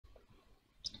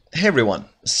Hey everyone,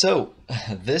 so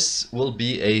this will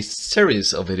be a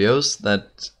series of videos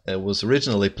that was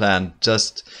originally planned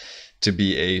just to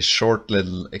be a short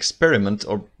little experiment,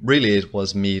 or really it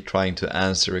was me trying to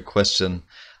answer a question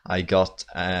I got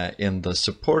in the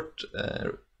support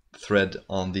thread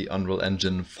on the Unreal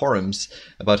Engine forums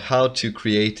about how to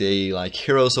create a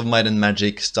Heroes of Might and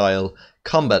Magic style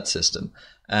combat system.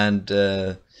 And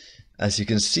as you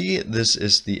can see, this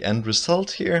is the end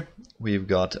result here. We've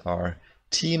got our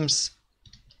teams,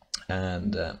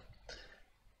 and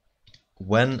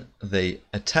when they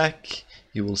attack,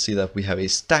 you will see that we have a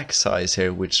stack size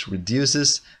here which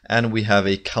reduces, and we have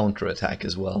a counter attack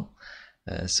as well,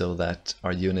 so that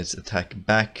our units attack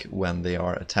back when they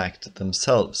are attacked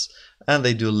themselves, and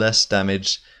they do less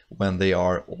damage when they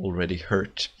are already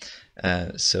hurt.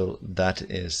 So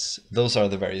those are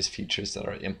the various features that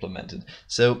are implemented.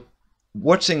 So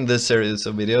watching this series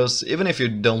of videos, even if you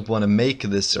don't want to make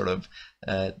this sort of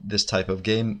this type of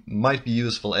game, might be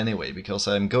useful anyway, because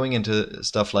I'm going into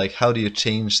stuff like how do you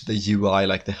change the UI,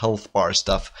 like the health bar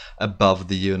stuff above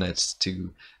the units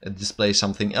to display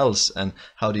something else, and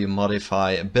how do you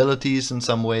modify abilities in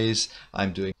some ways.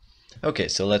 Okay,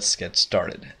 so let's get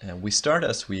started. We start,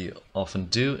 as we often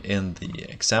do, in the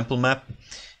example map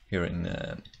here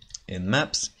in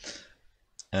maps.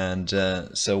 And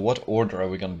so what order are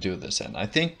we going to do this in? I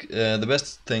think the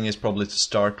best thing is probably to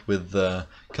start with the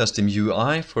custom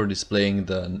UI for displaying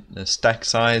the stack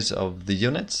size of the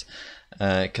units,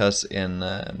 because in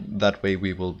that way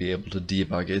we will be able to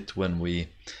debug it when we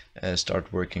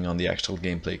start working on the actual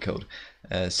gameplay code.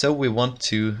 So we want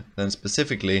to then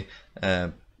specifically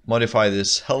modify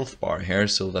this health bar here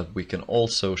so that we can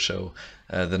also show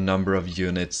the number of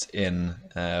units in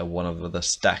one of the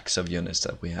stacks of units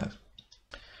that we have.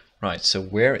 Right, so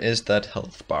where is that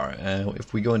health bar?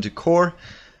 If we go into core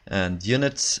and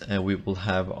units, we will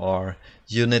have our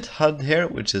unit HUD here,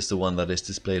 which is the one that is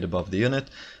displayed above the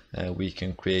unit. We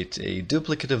can create a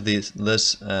duplicate of this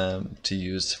to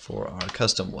use for our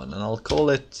custom one, and I'll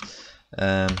call it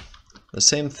the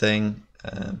same thing,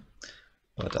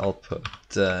 but I'll put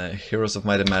Heroes of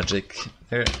Might and Magic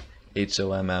here,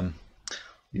 HoMM.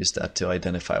 Use that to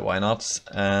identify, why not?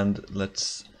 And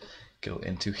let's go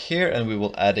into here, and we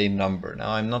will add a number.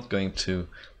 Now, I'm not going to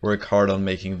work hard on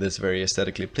making this very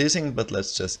aesthetically pleasing, but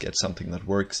let's just get something that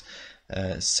works.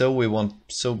 So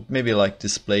maybe like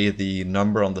display the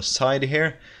number on the side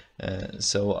here.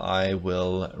 So I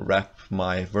will wrap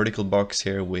my vertical box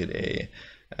here with a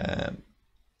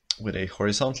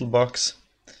horizontal box,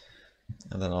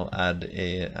 and then I'll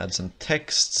add some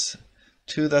text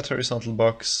to that horizontal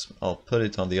box. I'll put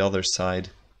it on the other side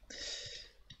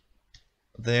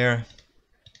there,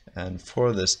 and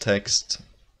for this text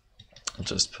I'll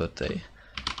just put a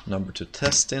number to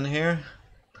test in here.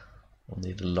 We'll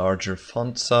need a larger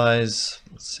font size,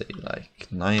 let's say like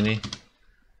 90.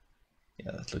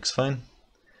 Yeah, that looks fine.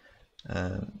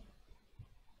 Yeah,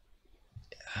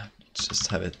 let's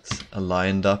just have it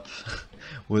aligned up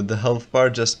with the health bar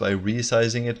just by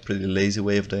resizing it. Pretty lazy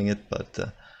way of doing it, but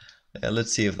yeah,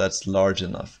 let's see if that's large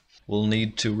enough. We'll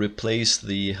need to replace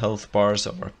the health bars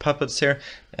of our puppets here,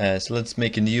 so let's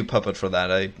make a new puppet for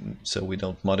that, so we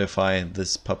don't modify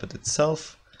this puppet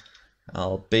itself.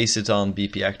 I'll base it on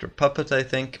BP actor puppet, I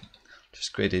think.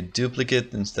 Just create a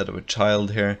duplicate instead of a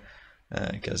child here,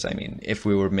 because I mean, if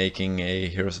we were making a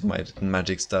Heroes of Might and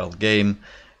Magic style game,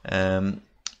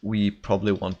 we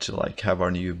probably want to have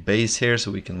our new base here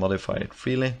so we can modify it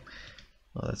freely.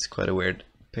 Well, that's quite a weird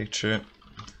picture,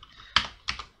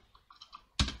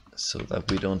 so that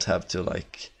we don't have to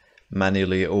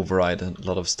manually override a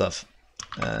lot of stuff.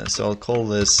 So I'll call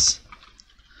this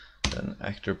then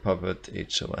actor puppet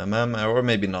HoMM, or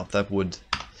maybe not. That would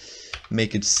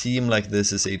make it seem like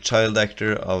this is a child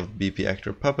actor of BP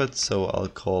actor puppet, so I'll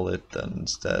call it then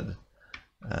instead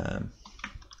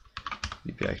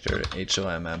BP actor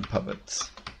HoMM puppet.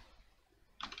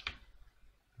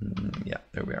 Yeah,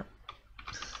 there we are.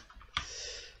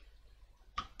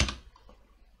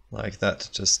 Like that,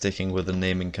 just sticking with the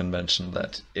naming convention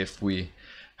that if we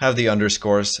have the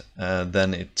underscores,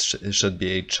 then it should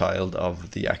be a child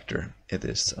of the actor. It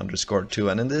is underscored too,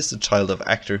 and it is a child of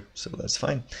actor, so that's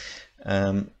fine.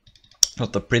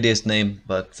 Not the prettiest name,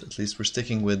 but at least we're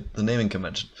sticking with the naming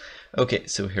convention. Okay,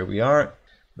 so here we are.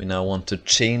 We now want to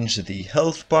change the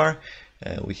health bar.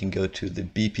 We can go to the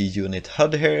BP unit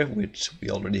HUD here, which we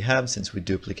already have since we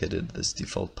duplicated this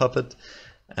default puppet.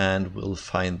 And we'll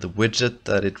find the widget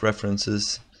that it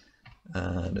references.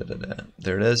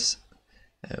 There it is,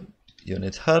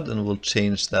 unit HUD, and we'll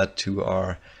change that to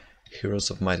our Heroes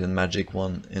of Might and Magic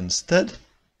one instead.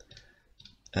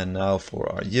 And now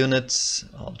for our units,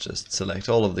 I'll just select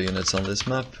all of the units on this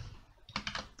map,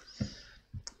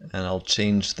 and I'll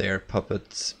change their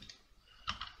puppet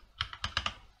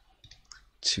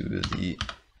to the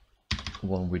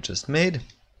one we just made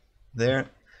there.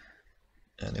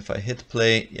 And if I hit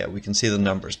play, yeah, we can see the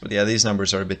numbers, but yeah, these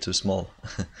numbers are a bit too small.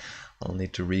 I'll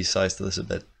need to resize this a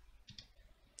bit.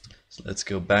 So let's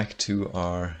go back to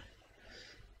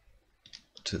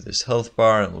this health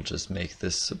bar, and we'll just make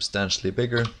this substantially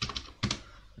bigger.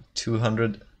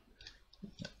 200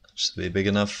 should be big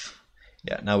enough.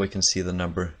 Yeah, now we can see the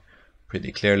number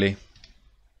pretty clearly.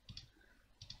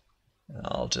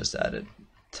 I'll just add a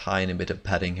tiny bit of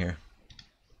padding here.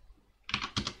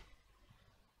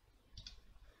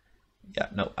 Yeah,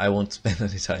 no, I won't spend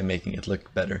any time making it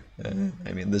look better.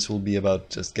 I mean, this will be about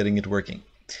just getting it working.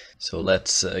 So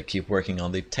let's keep working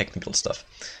on the technical stuff.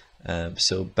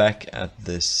 So back at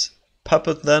this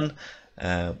puppet then,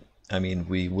 I mean,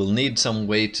 we will need some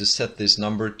way to set this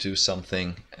number to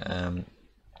something, to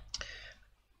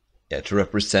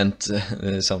represent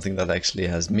something that actually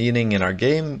has meaning in our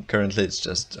game. Currently it's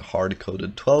just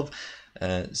hard-coded 12.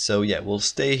 So yeah, we'll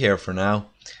stay here for now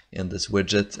in this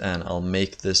widget, and I'll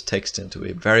make this text into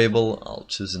a variable. I'll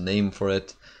choose a name for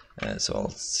it. So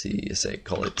I'll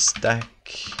call it stack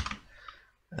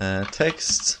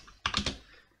text.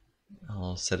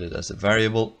 I'll set it as a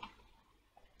variable,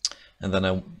 and then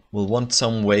I will want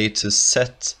some way to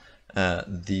set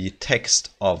the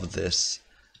text of this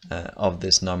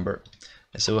number.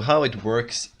 So how it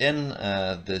works in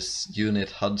this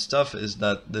unit HUD stuff is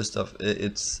that this stuff,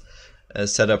 it's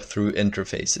set up through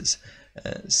interfaces.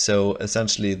 So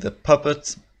essentially the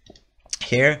puppet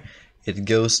here, it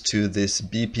goes to this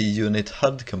BP unit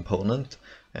HUD component,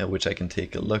 which I can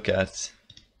take a look at.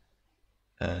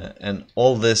 And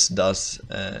all this does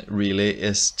really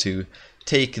is to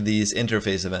take these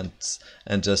interface events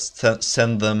and just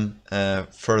send them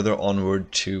further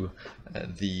onward to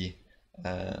the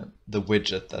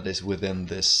widget that is within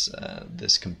this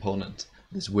component,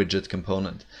 this widget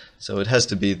component. So it has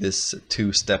to be this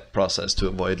two-step process to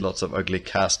avoid lots of ugly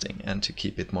casting and to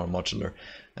keep it more modular.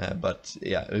 But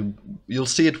yeah, you'll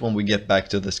see it when we get back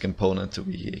to this component.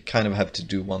 We kind of have to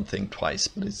do one thing twice,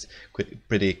 but it's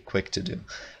pretty quick to do.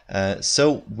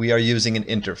 So we are using an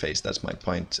interface, that's my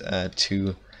point,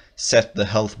 to set the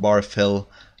health bar fill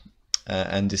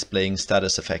and displaying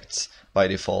status effects by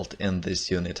default in this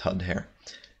unit HUD here.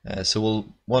 So we'll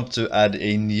want to add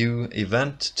a new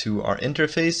event to our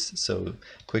interface. So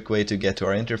quick way to get to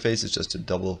our interface is just to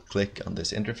double click on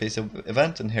this interface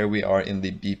event, and here we are in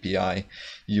the BPI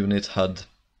unit HUD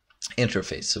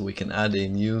interface. So we can add a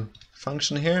new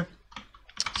function here.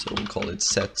 So we'll call it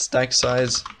set stack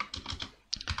size,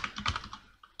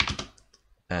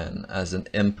 and as an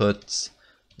input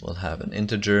we'll have an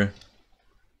integer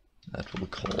that we'll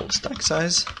call stack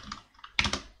size,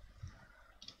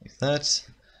 like that.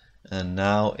 And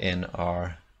now in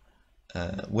our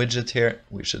widget here,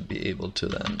 we should be able to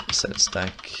then set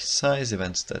stack size,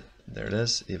 there it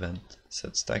is, event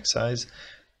set stack size.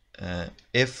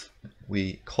 If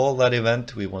we call that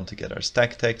event, we want to get our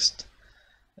stack text,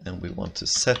 and we want to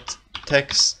set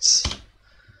texts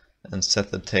and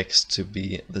set the text to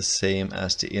be the same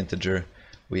as the integer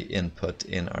we input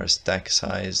in our stack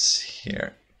size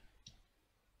here.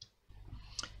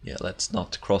 Yeah, let's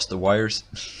not cross the wires.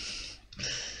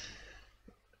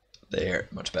 There,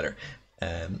 much better.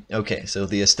 Okay, so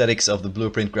the aesthetics of the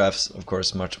blueprint graphs, of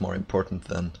course, much more important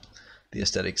than the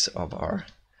aesthetics of our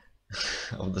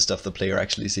of the stuff the player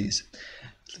actually sees,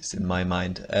 at least in my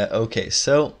mind. Okay,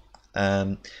 so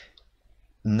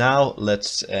now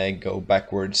let's go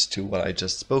backwards to what I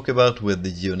just spoke about with the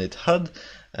unit HUD.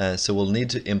 So we'll need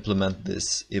to implement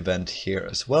this event here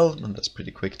as well, and that's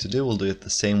pretty quick to do. We'll do it the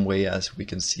same way as we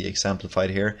can see exemplified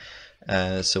here.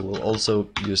 So we'll also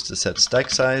use the set stack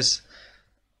size.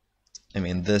 I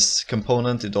mean, this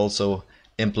component, it also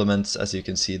implements, as you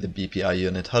can see, the BPI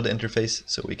unit HUD interface,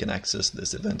 so we can access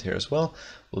this event here as well.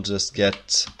 We'll just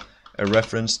get a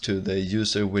reference to the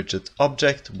user widget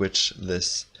object, which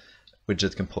this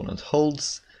widget component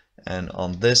holds, and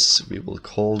on this we will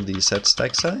call the set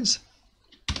stack size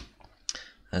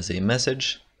as a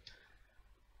message,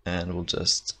 and we'll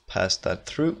just pass that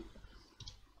through.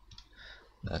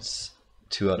 That's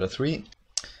 2 out of 3.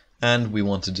 And we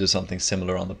want to do something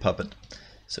similar on the puppet.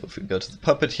 So if we go to the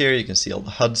puppet here, you can see all the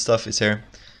HUD stuff is here.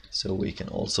 So we can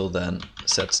also then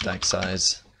set stack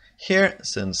size here,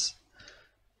 since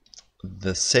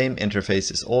the same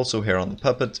interface is also here on the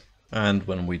puppet. And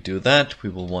when we do that,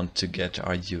 we will want to get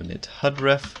our unit HUD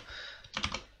ref.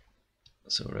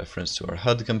 So reference to our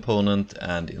HUD component,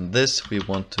 and in this we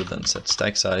want to then set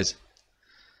stack size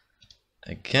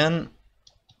again.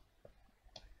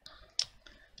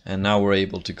 And now we're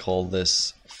able to call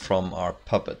this from our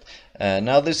puppet.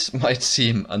 Now this might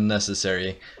seem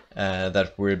unnecessary,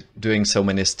 that we're doing so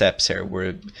many steps here.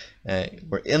 We're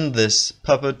in this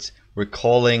puppet, we're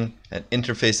calling an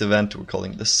interface event, we're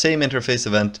calling the same interface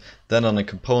event, then on a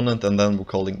component, and then we're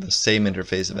calling the same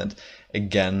interface event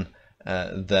again,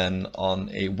 then on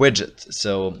a widget.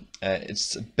 So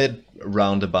it's a bit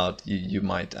roundabout, you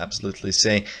might absolutely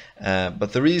say,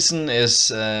 but the reason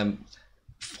is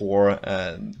for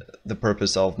the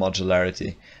purpose of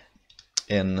modularity,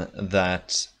 in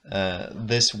that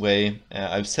this way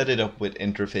I've set it up with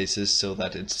interfaces so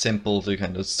that it's simple to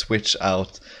kind of switch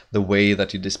out the way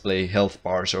that you display health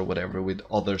bars or whatever with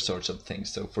other sorts of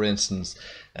things. So for instance,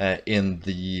 in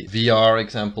the VR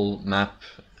example map,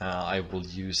 I will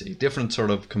use a different sort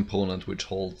of component which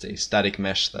holds a static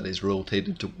mesh that is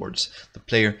rotated towards the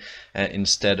player,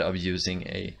 instead of using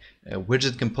a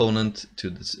widget component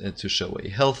to show a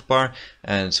health bar.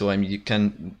 And so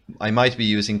I might be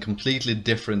using completely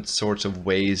different sorts of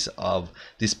ways of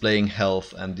displaying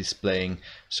health and displaying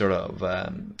sort of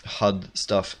HUD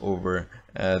stuff over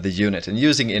the unit. And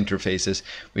using interfaces,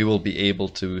 we will be able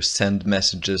to send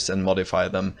messages and modify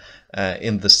them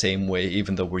in the same way,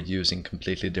 even though we're using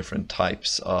completely different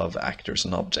types of actors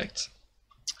and objects.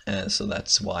 So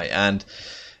that's why. And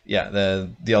yeah,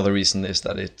 the other reason is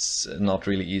that it's not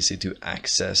really easy to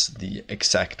access the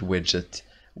exact widget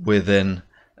within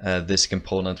this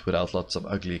component without lots of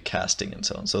ugly casting and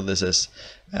so on. So this is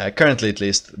currently, at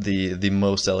least, the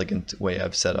most elegant way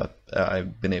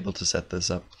I've been able to set this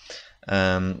up.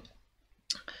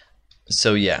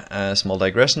 So yeah, a small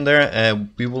digression there.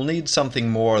 We will need something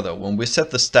more though. When we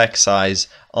set the stack size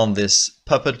on this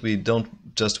puppet, we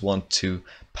don't just want to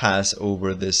pass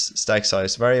over this stack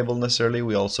size variable necessarily.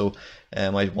 We also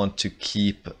might want to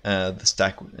keep the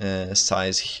stack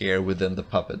size here within the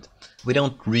puppet. We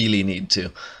don't really need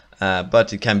to,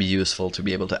 but it can be useful to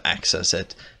be able to access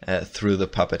it through the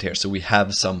puppet here. So we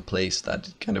have some place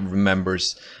that kind of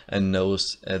remembers and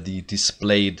knows the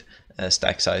displayed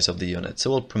stack size of the unit. So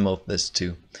we'll promote this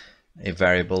to a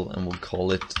variable and we'll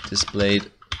call it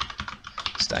displayed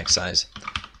stack size.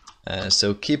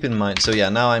 So keep in mind, so yeah,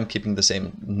 now I'm keeping the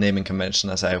same naming convention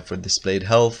as I have for displayed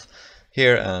health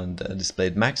here and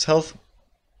displayed max health.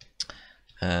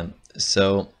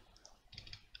 So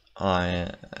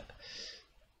I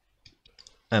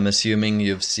am assuming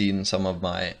you've seen some of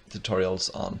my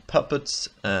tutorials on puppets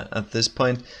at this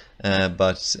point,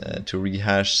 but to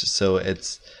rehash, so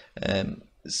it's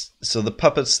so the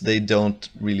puppets, they don't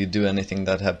really do anything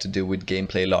that have to do with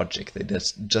gameplay logic. They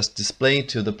just display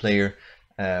to the player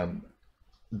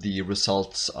the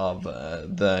results of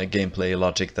the gameplay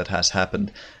logic that has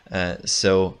happened.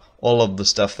 So all of the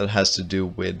stuff that has to do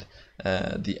with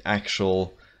the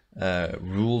actual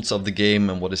rules of the game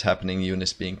and what is happening,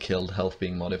 units being killed, health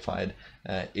being modified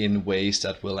in ways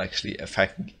that will actually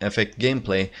affect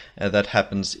gameplay, that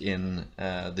happens in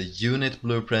the unit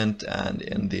blueprint and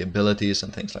in the abilities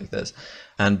and things like this.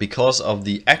 And because of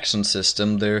the action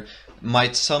system, there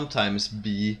might sometimes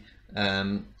be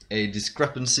a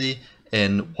discrepancy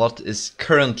in what is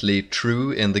currently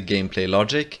true in the gameplay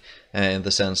logic, in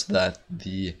the sense that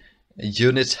the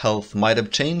unit's health might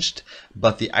have changed,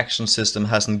 but the action system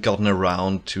hasn't gotten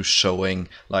around to showing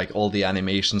like all the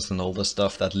animations and all the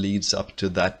stuff that leads up to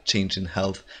that change in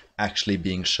health actually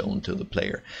being shown to the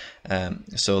player.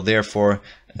 So therefore,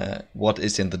 what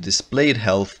is in the displayed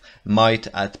health might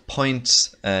at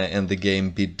points in the game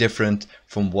be different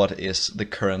from what is the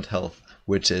current health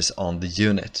which is on the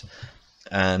unit.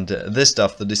 And this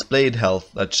stuff, the displayed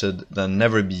health, that should then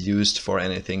never be used for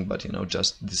anything but, you know,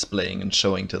 just displaying and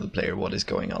showing to the player what is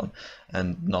going on,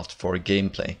 and not for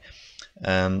gameplay.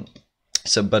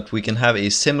 But we can have a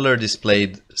similar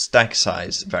displayed stack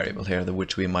size variable here,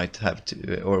 which we might have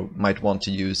to, or might want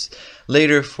to use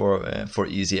later for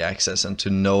easy access and to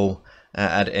know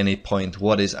at any point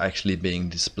what is actually being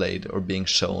displayed or being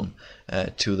shown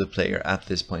to the player at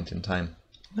this point in time.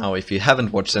 Now, if you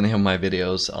haven't watched any of my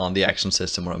videos on the action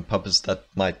system or on puppets, that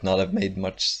might not have made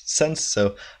much sense,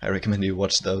 so I recommend you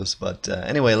watch those. But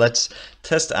anyway, let's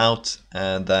test out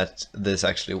that this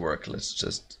actually works. Let's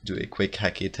just do a quick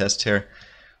hacky test here,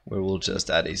 where we'll just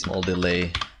add a small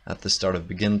delay at the start of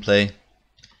begin play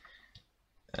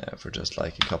for just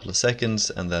like a couple of seconds,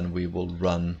 and then we will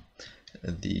run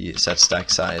the set stack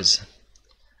size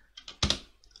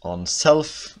on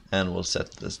self, and we'll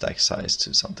set the stack size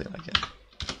to something like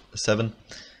 7.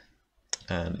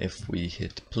 And if we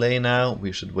hit play now,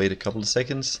 we should wait a couple of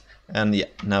seconds, and yeah,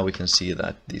 now we can see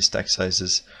that the stack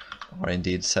sizes are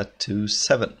indeed set to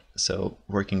 7, so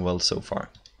working well so far.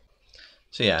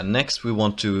 So yeah, next we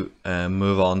want to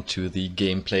move on to the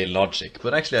gameplay logic,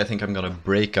 but actually I think I'm gonna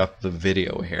break up the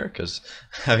video here, because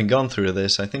having gone through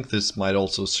this, I think this might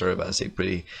also serve as a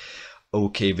pretty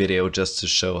okay video just to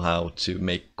show how to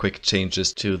make quick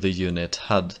changes to the unit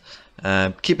HUD.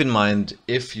 Keep in mind,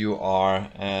 if you are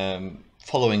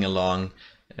following along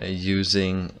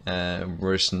using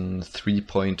version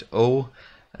 3.0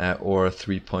 or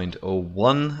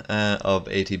 3.01 of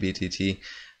ATBTT,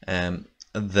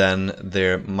 then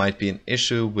there might be an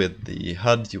issue with the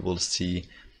HUD. You will see,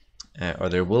 or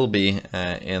there will be,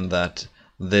 in that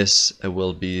this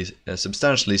will be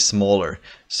substantially smaller.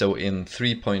 So in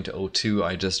 3.02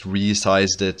 I just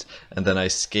resized it and then I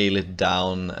scale it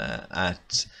down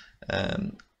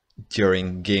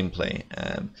during gameplay.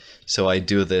 So I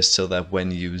do this so that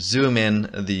when you zoom in,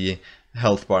 the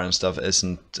health bar and stuff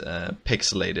isn't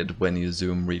pixelated when you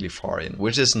zoom really far in,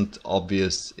 which isn't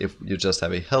obvious if you just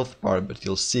have a health bar, but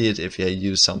you'll see it if you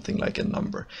use something like a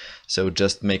number. So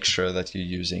just make sure that you're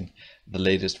using the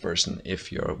latest version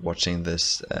if you're watching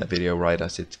this video right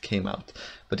as it came out.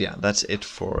 But yeah, that's it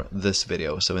for this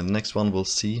video. So in the next one we'll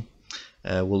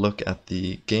look at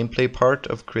the gameplay part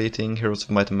of creating Heroes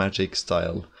of Might and Magic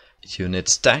style unit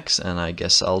stacks, and I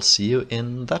guess I'll see you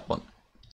in that one.